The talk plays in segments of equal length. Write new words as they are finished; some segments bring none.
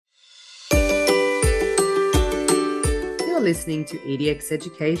listening to EDX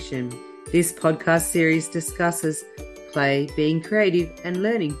Education. This podcast series discusses play, being creative, and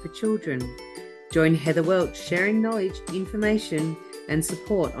learning for children. Join Heather Welch sharing knowledge, information, and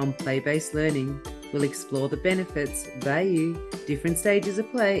support on play-based learning. We'll explore the benefits, value, different stages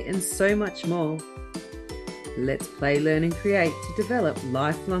of play, and so much more. Let's play, learn, and create to develop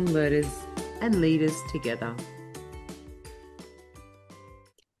lifelong learners and leaders together.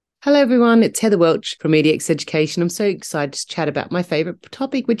 Hello everyone, it's Heather Welch from EDX Education. I'm so excited to chat about my favourite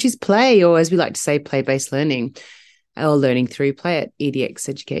topic, which is play, or as we like to say, play-based learning, or learning through play at EDX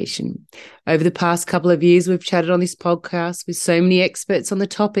Education. Over the past couple of years, we've chatted on this podcast with so many experts on the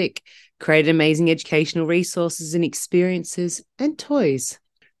topic, created amazing educational resources and experiences, and toys.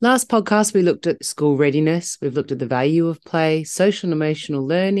 Last podcast, we looked at school readiness, we've looked at the value of play, social and emotional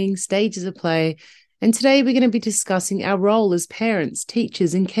learning, stages of play, and today we're going to be discussing our role as parents,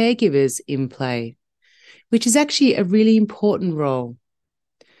 teachers, and caregivers in play, which is actually a really important role.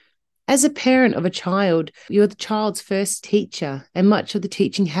 As a parent of a child, you're the child's first teacher, and much of the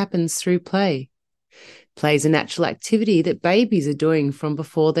teaching happens through play. Play is a natural activity that babies are doing from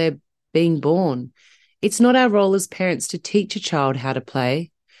before they're being born. It's not our role as parents to teach a child how to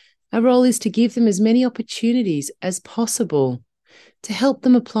play. Our role is to give them as many opportunities as possible to help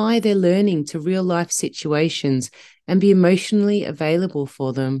them apply their learning to real-life situations and be emotionally available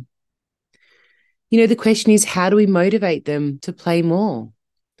for them. The question is, how do we motivate them to play more?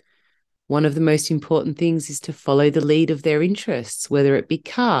 One of the most important things is to follow the lead of their interests, whether it be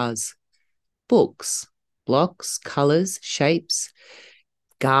cars, books, blocks, colours, shapes,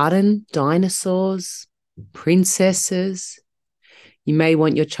 garden, dinosaurs, princesses. You may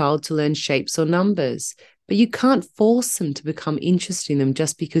want your child to learn shapes or numbers, but you can't force them to become interested in them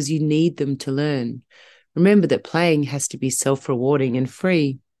just because you need them to learn. Remember that playing has to be self-rewarding and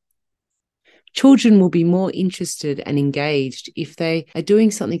free. Children will be more interested and engaged if they are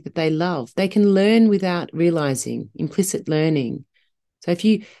doing something that they love. They can learn without realizing, implicit learning. So if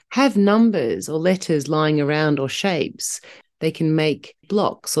you have numbers or letters lying around or shapes, they can make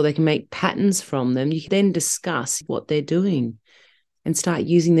blocks or they can make patterns from them. You can then discuss what they're doing and start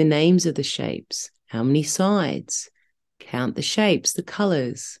using the names of the shapes. How many sides? Count the shapes, the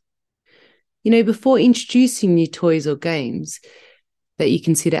colours. Before introducing new toys or games that you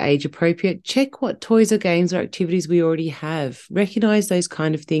consider age appropriate, check what toys or games or activities we already have. Recognise those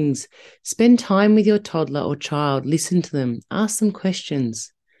kind of things. Spend time with your toddler or child. Listen to them. Ask them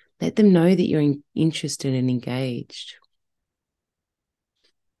questions. Let them know that you're interested and engaged.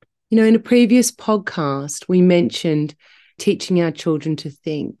 In a previous podcast, we mentioned teaching our children to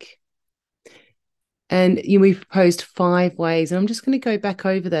think. And we proposed 5 ways, and I'm just going to go back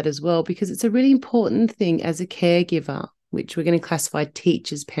over that as well because it's a really important thing as a caregiver, which we're going to classify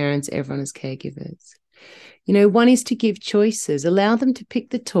teachers, parents, everyone as caregivers. One is to give choices, allow them to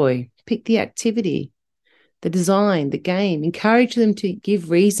pick the toy, pick the activity, the design, the game, encourage them to give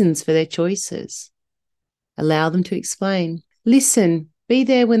reasons for their choices, allow them to explain, listen, be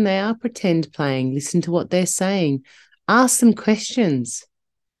there when they are pretend playing, listen to what they're saying, ask them questions.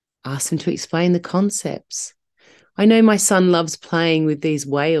 Ask them to explain the concepts. I know my son loves playing with these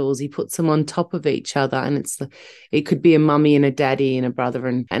whales. He puts them on top of each other, and it could be a mummy and a daddy and a brother,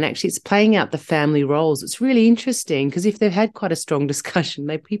 and actually it's playing out the family roles. It's really interesting because if they've had quite a strong discussion,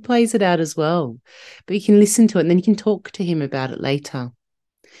 he plays it out as well. But you can listen to it and then you can talk to him about it later.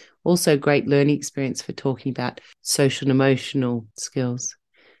 Also, great learning experience for talking about social and emotional skills.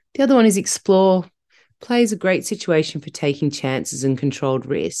 The other one is explore. Play is a great situation for taking chances and controlled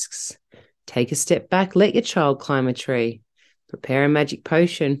risks. Take a step back, let your child climb a tree, prepare a magic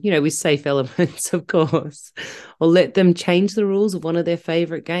potion, with safe elements, of course, or let them change the rules of one of their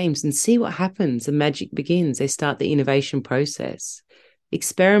favourite games and see what happens. The magic begins. They start the innovation process.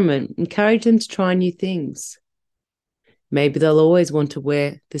 Experiment, encourage them to try new things. Maybe they'll always want to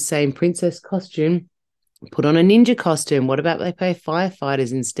wear the same princess costume. Put on a ninja costume. What about they play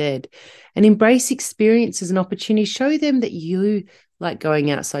firefighters instead? And embrace experiences and opportunities. Show them that you like going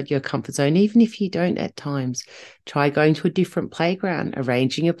outside your comfort zone, even if you don't at times. Try going to a different playground,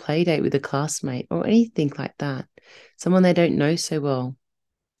 arranging a play date with a classmate or anything like that. Someone they don't know so well.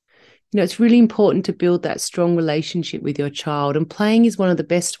 It's really important to build that strong relationship with your child, and playing is one of the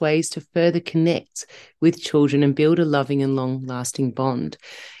best ways to further connect with children and build a loving and long-lasting bond.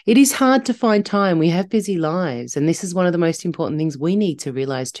 It is hard to find time. We have busy lives, and this is one of the most important things we need to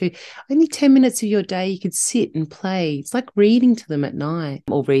realise too. Only 10 minutes of your day you could sit and play. It's like reading to them at night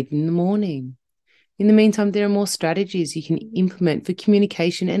or reading in the morning. In the meantime, there are more strategies you can implement for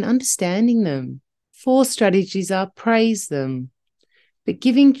communication and understanding them. 4 strategies are praise them. But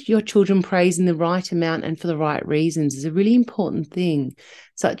giving your children praise in the right amount and for the right reasons is a really important thing,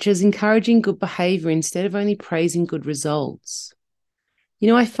 such as encouraging good behavior instead of only praising good results.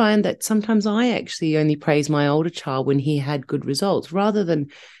 I find that sometimes I actually only praise my older child when he had good results rather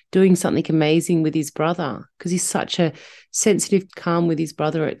than doing something amazing with his brother, because he's such a sensitive, calm with his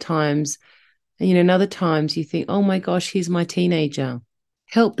brother at times. And, other times you think, oh my gosh, here's my teenager.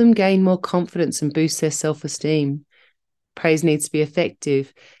 Help them gain more confidence and boost their self-esteem. Praise needs to be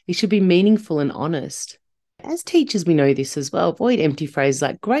effective. It should be meaningful and honest. As teachers, we know this as well. Avoid empty phrases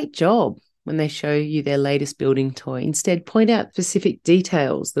like great job when they show you their latest building toy. Instead, point out specific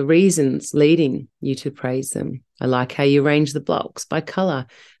details, the reasons leading you to praise them. I like how you arrange the blocks by color.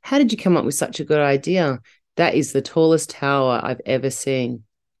 How did you come up with such a good idea? That is the tallest tower I've ever seen.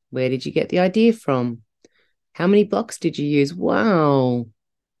 Where did you get the idea from? How many blocks did you use? Wow.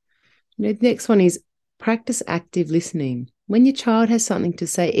 The next one is practice active listening. When your child has something to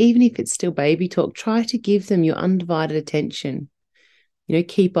say, even if it's still baby talk, try to give them your undivided attention.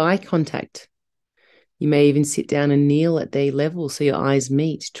 Keep eye contact. You may even sit down and kneel at their level so your eyes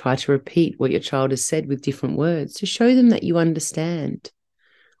meet. Try to repeat what your child has said with different words to show them that you understand.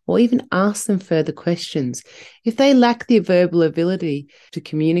 Or even ask them further questions. If they lack the verbal ability to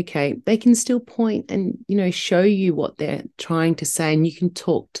communicate, they can still point and, show you what they're trying to say, and you can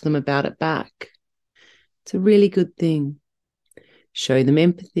talk to them about it back. It's a really good thing. Show them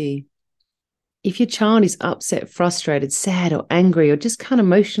empathy. If your child is upset, frustrated, sad, or angry, or just can't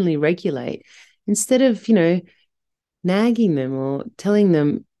emotionally regulate, instead of, nagging them or telling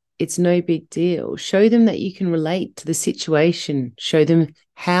them it's no big deal, show them that you can relate to the situation. Show them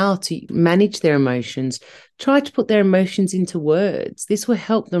how to manage their emotions. Try to put their emotions into words. This will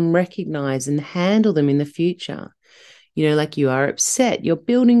help them recognize and handle them in the future. Like you are upset, your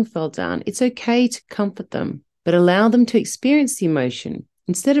building fell down. It's okay to comfort them, but allow them to experience the emotion.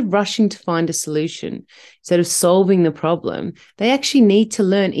 Instead of rushing to find a solution, instead of solving the problem, they actually need to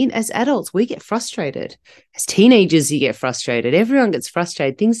learn. As adults, we get frustrated. As teenagers, you get frustrated. Everyone gets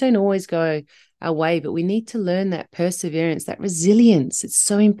frustrated. Things don't always go our way, but we need to learn that perseverance, that resilience. It's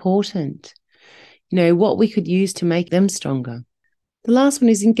so important. What we could use to make them stronger. The last one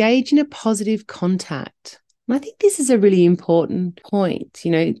is engage in a positive contact. And I think this is a really important point.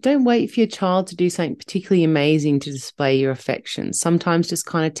 Don't wait for your child to do something particularly amazing to display your affection. Sometimes just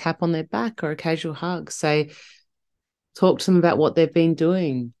kind of tap on their back or a casual hug. Talk to them about what they've been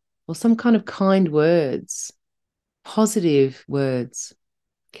doing, or some kind of kind words. Positive words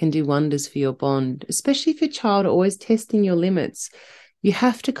can do wonders for your bond, especially if your child are always testing your limits. You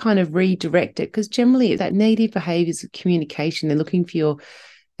have to kind of redirect it, because generally that negative behaviors of communication, they're looking for your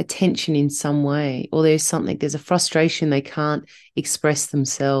attention in some way, or there's a frustration they can't express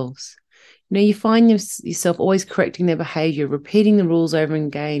themselves. You find yourself always correcting their behavior, repeating the rules over and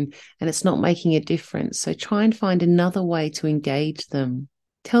again, and it's not making a difference. So try and find another way to engage them.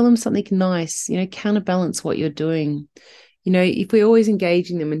 Tell them something nice, counterbalance what you're doing. If we're always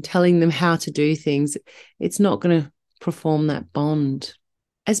engaging them and telling them how to do things, it's not going to perform that bond.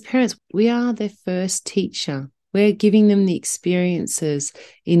 As parents, we are their first teacher. We're giving them the experiences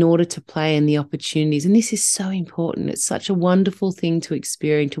in order to play and the opportunities. And this is so important. It's such a wonderful thing to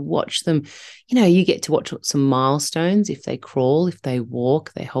experience, to watch them. You get to watch some milestones. If they crawl, if they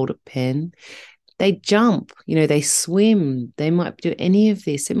walk, they hold a pen, they jump, they swim. They might do any of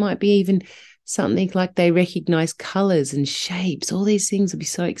this. It might be even something like they recognize colors and shapes. All these things will be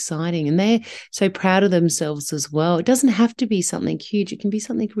so exciting. And they're so proud of themselves as well. It doesn't have to be something huge. It can be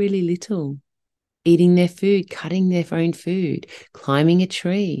something really little. Eating their food, cutting their own food, climbing a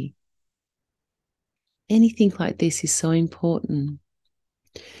tree. Anything like this is so important.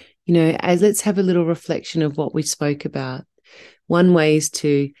 As let's have a little reflection of what we spoke about. One way is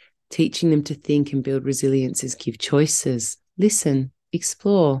to teaching them to think and build resilience is give choices, listen,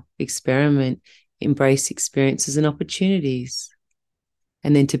 explore, experiment, embrace experiences and opportunities.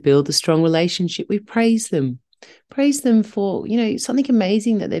 And then to build a strong relationship, we praise them. Praise them for, something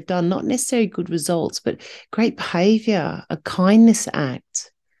amazing that they've done, not necessarily good results, but great behavior, a kindness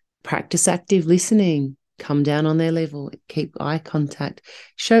act. Practice active listening, come down on their level, keep eye contact,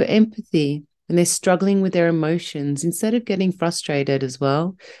 show empathy when they're struggling with their emotions. Instead of getting frustrated as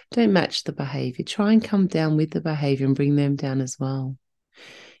well, don't match the behavior. Try and come down with the behavior and bring them down as well.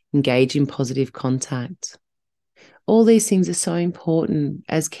 Engage in positive contact. All these things are so important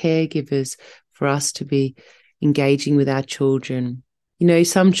as caregivers for us to be engaging with our children.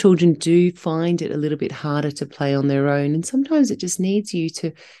 Some children do find it a little bit harder to play on their own, and sometimes it just needs you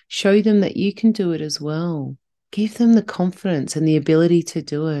to show them that you can do it as well. Give them the confidence and the ability to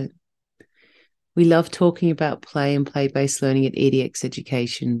do it. We love talking about play and play-based learning at EDX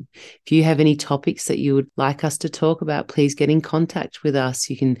Education. If you have any topics that you would like us to talk about, please get in contact with us.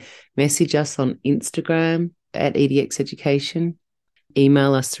 You can message us on Instagram at EDX Education,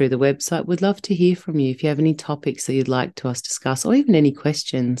 email us through the website. We'd love to hear from you if you have any topics that you'd like to us discuss or even any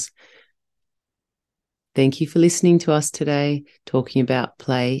questions. Thank you for listening to us today, talking about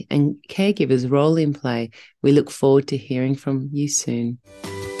play and caregivers' role in play. We look forward to hearing from you soon.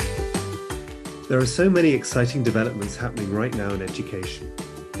 There are so many exciting developments happening right now in education.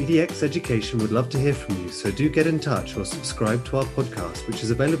 EDX Education would love to hear from you, so do get in touch or subscribe to our podcast, which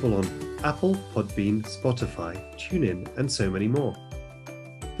is available on Apple, Podbean, Spotify, TuneIn, and so many more.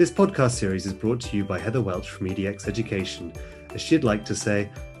 This podcast series is brought to you by Heather Welch from EDX Education, as she'd like to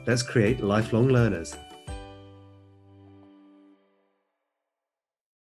say, let's create lifelong learners.